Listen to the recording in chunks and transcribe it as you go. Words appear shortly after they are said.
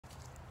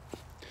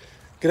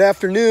Good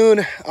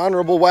afternoon,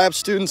 honorable WHAP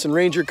students and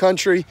Ranger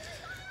Country.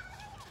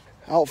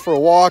 Out for a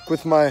walk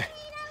with my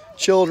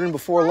children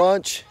before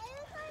lunch.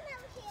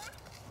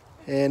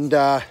 And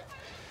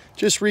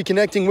just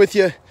reconnecting with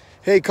you.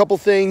 Hey, a couple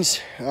things.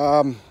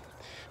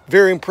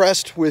 Very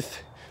impressed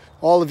with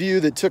all of you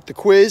that took the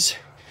quiz.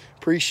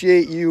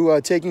 Appreciate you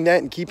taking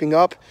that and keeping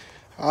up.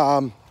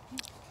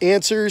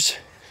 Answers.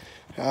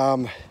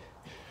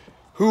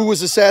 Who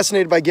was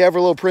assassinated by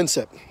Gavrilo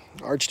Princip?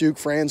 Archduke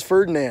Franz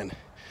Ferdinand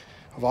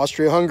of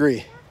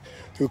Austria-Hungary.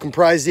 Who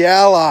comprised the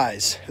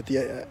Allies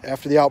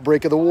after the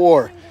outbreak of the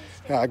war?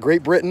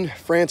 Great Britain,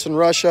 France, and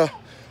Russia,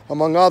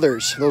 among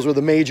others. Those were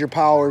the major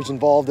powers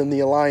involved in the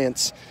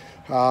alliance.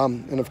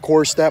 And of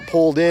course, that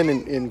pulled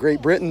in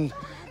Great Britain,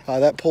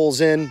 that pulls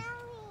in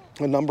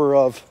a number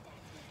of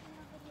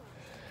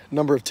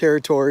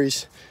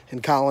territories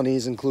and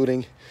colonies,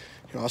 including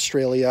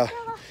Australia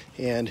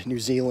and New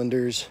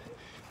Zealanders,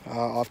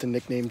 often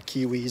nicknamed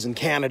Kiwis, and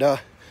Canada.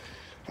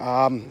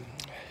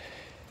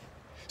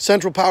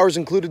 Central powers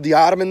included the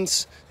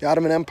Ottomans, the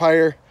Ottoman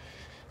Empire,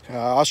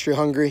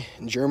 Austria-Hungary,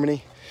 and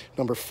Germany.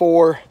 Number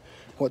 4,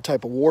 what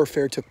type of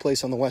warfare took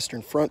place on the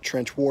Western Front?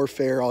 Trench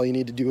warfare. All you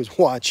need to do is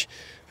watch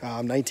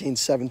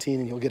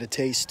 1917 and you'll get a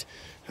taste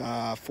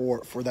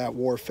for that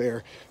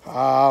warfare.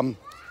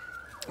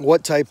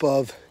 What type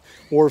of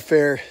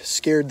warfare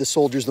scared the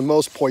soldiers the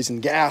most? Poison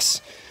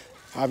gas.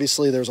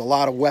 Obviously, there's a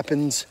lot of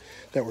weapons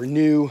that were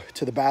new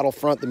to the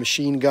battlefront. The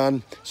machine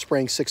gun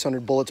spraying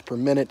 600 bullets per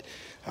minute.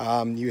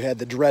 You had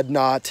the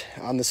dreadnought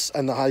on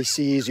the high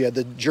seas. You had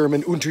the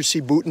German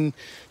Unterseebooten.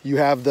 You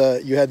had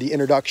the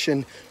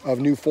introduction of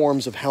new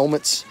forms of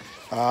helmets.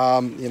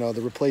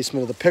 The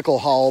replacement of the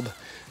Pickelhaube.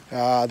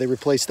 They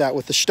replaced that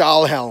with the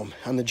Stahlhelm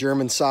on the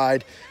German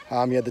side.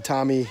 You had the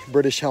Tommy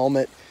British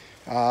helmet.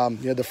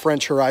 You had the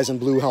French Horizon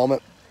Blue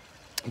helmet.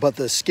 But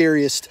the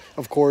scariest,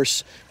 of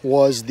course,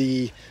 was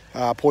the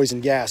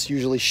poison gas,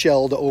 usually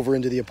shelled over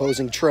into the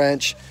opposing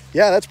trench.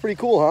 Yeah, that's pretty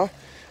cool,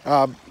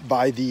 huh?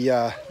 By the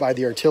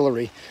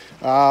artillery.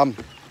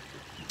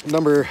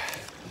 Number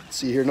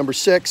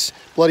 6,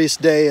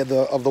 bloodiest day of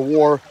the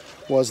war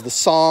was the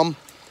Somme.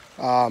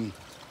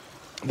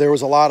 There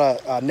was a lot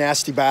of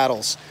nasty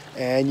battles,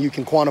 and you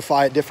can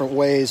quantify it different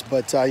ways.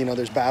 But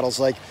there's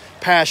battles like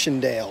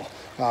Passchendaele,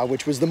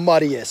 which was the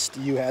muddiest.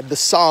 You had the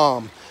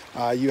Somme.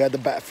 You had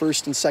the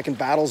first and second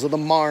battles of the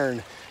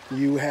Marne.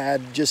 You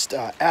had just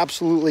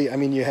absolutely.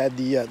 You had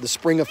the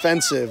Spring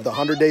Offensive, the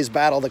 100 Days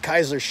Battle, the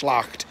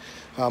Kaiserschlacht.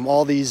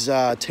 All these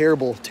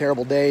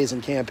terrible days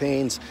and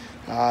campaigns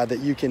that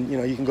you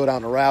can go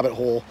down a rabbit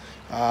hole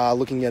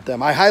looking at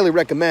them. I highly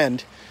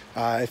recommend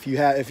if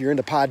you're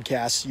into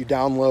podcasts, you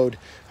download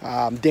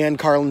Dan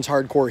Carlin's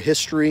Hardcore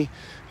History.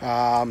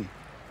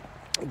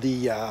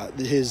 His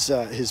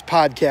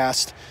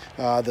podcast,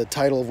 the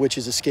title of which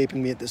is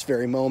escaping me at this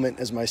very moment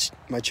as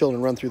my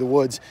children run through the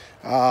woods,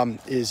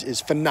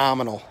 is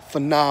phenomenal,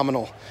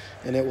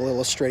 and it will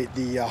illustrate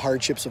the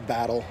hardships of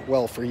battle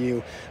well for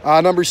you.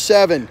 Number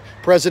 7,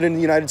 President of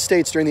the United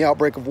States during the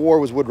outbreak of war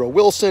was Woodrow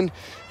Wilson,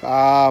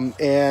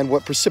 and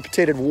what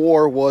precipitated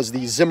war was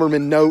the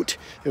Zimmermann Note.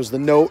 It was the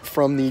note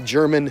from the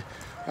German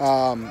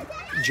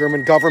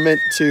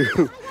government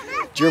to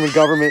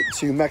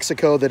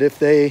Mexico that if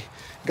they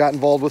got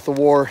involved with the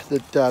war,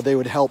 that they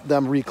would help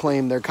them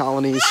reclaim their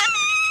colonies,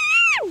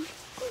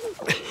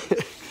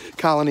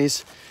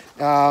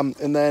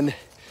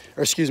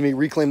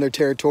 reclaim their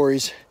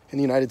territories in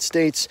the United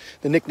States.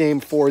 The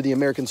nickname for the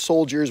American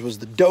soldiers was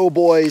the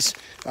Doughboys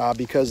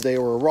because they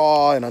were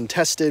raw and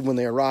untested when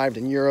they arrived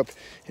in Europe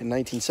in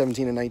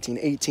 1917 and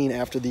 1918.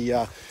 After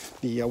the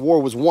war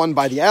was won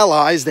by the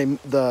Allies,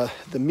 the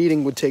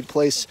meeting would take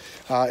place,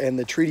 and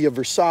the Treaty of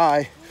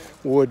Versailles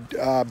would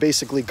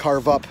basically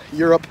carve up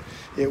Europe.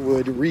 It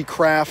would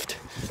recraft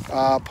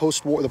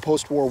the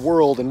post-war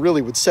world and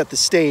really would set the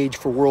stage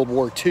for World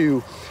War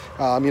II.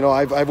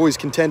 I've always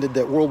contended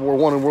that World War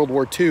I and World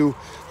War II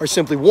are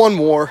simply one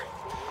war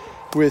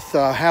with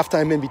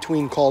halftime in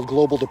between called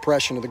Global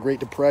Depression or the Great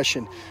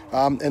Depression.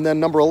 And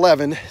then number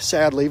 11,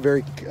 sadly,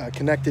 very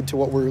connected to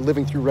what we're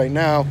living through right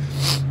now,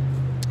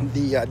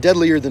 the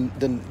deadlier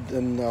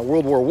than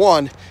World War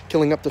I,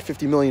 killing up to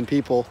 50 million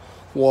people,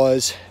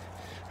 was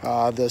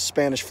the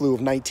Spanish flu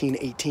of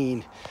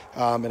 1918.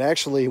 It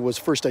actually was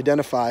first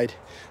identified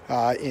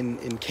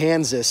in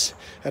Kansas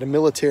at a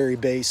military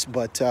base,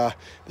 but the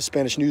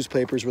Spanish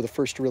newspapers were the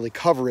first to really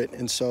cover it,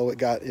 and so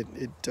it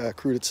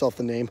accrued itself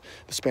the name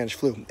the Spanish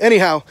flu.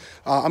 Anyhow,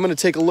 I'm going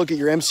to take a look at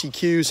your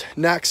MCQs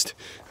next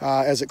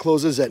as it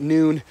closes at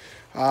noon.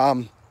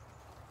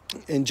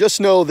 And just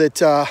know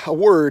that a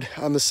word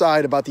on the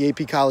side about the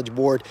AP College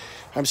Board.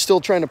 I'm still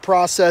trying to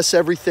process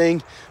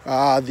everything.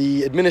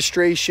 The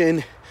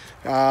administration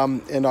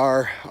and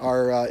our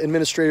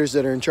administrators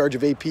that are in charge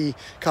of AP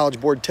College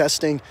Board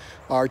testing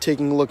are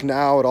taking a look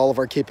now at all of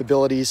our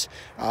capabilities.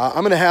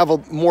 I'm going to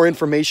have more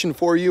information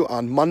for you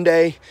on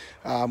Monday.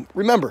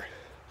 Remember,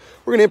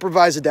 we're going to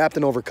improvise, adapt,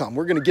 and overcome.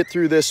 We're going to get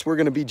through this. We're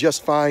going to be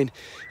just fine.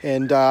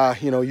 And,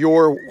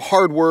 your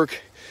hard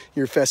work,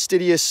 your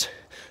fastidious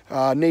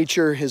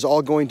nature is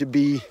all going to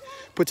be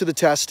put to the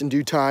test in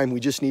due time. We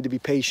just need to be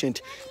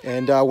patient.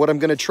 And what I'm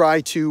going to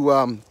try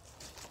to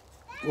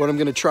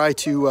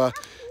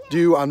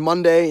do on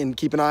Monday, and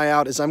keep an eye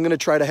out, is I'm going to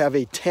try to have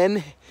a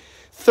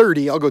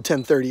 10:30, I'll go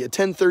 10:30, a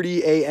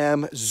 10:30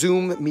 a.m.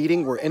 Zoom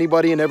meeting where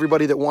anybody and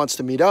everybody that wants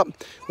to meet up,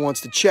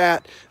 wants to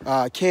chat,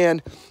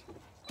 can.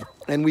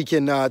 And we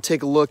can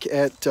take a look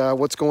at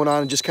what's going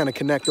on and just kind of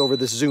connect over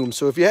this Zoom.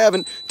 So if you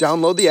haven't,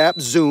 download the app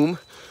Zoom.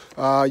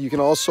 You can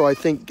also, I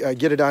think,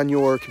 get it on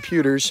your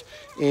computers,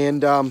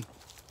 and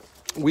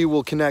we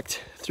will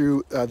connect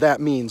through that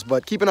means.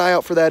 But keep an eye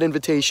out for that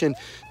invitation,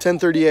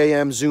 10:30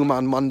 a.m. Zoom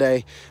on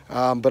Monday.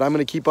 But I'm going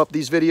to keep up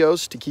these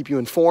videos to keep you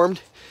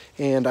informed,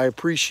 and I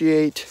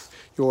appreciate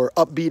your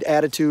upbeat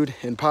attitude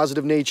and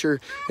positive nature.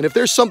 And if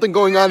there's something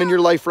going on in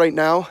your life right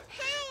now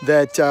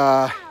that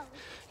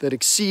that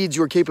exceeds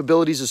your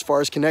capabilities as far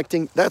as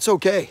connecting, that's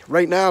okay.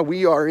 Right now,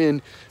 we are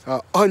in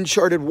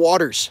uncharted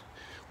waters.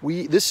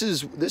 This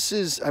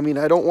is, I mean,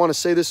 I don't want to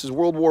say this is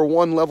World War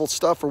I level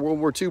stuff or World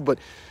War II, but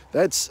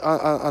that's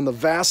on the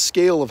vast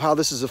scale of how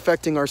this is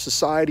affecting our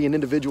society and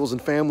individuals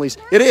and families.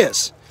 It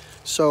is.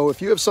 So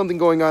if you have something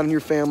going on in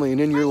your family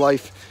and in your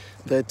life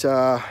that,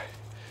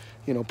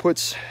 you know,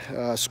 puts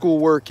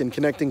schoolwork and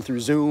connecting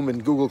through Zoom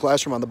and Google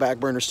Classroom on the back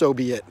burner, so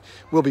be it.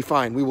 We'll be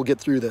fine. We will get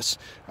through this.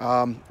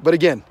 But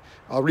again,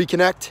 I'll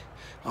reconnect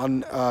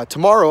on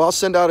tomorrow.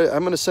 I'm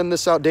going to send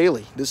this out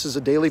daily. This is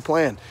a daily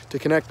plan to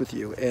connect with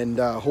you, and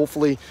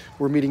hopefully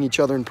we're meeting each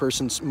other in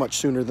person much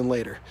sooner than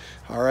later.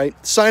 All right,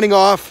 signing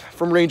off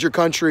from Ranger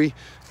Country,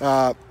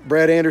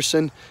 Brad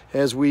Anderson,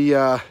 as we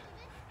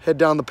head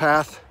down the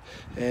path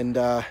and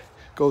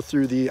go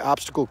through the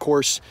obstacle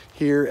course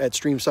here at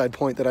Streamside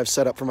Point that I've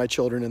set up for my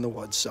children in the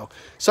woods. So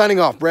signing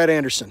off, Brad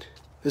Anderson.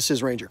 This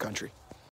is Ranger Country.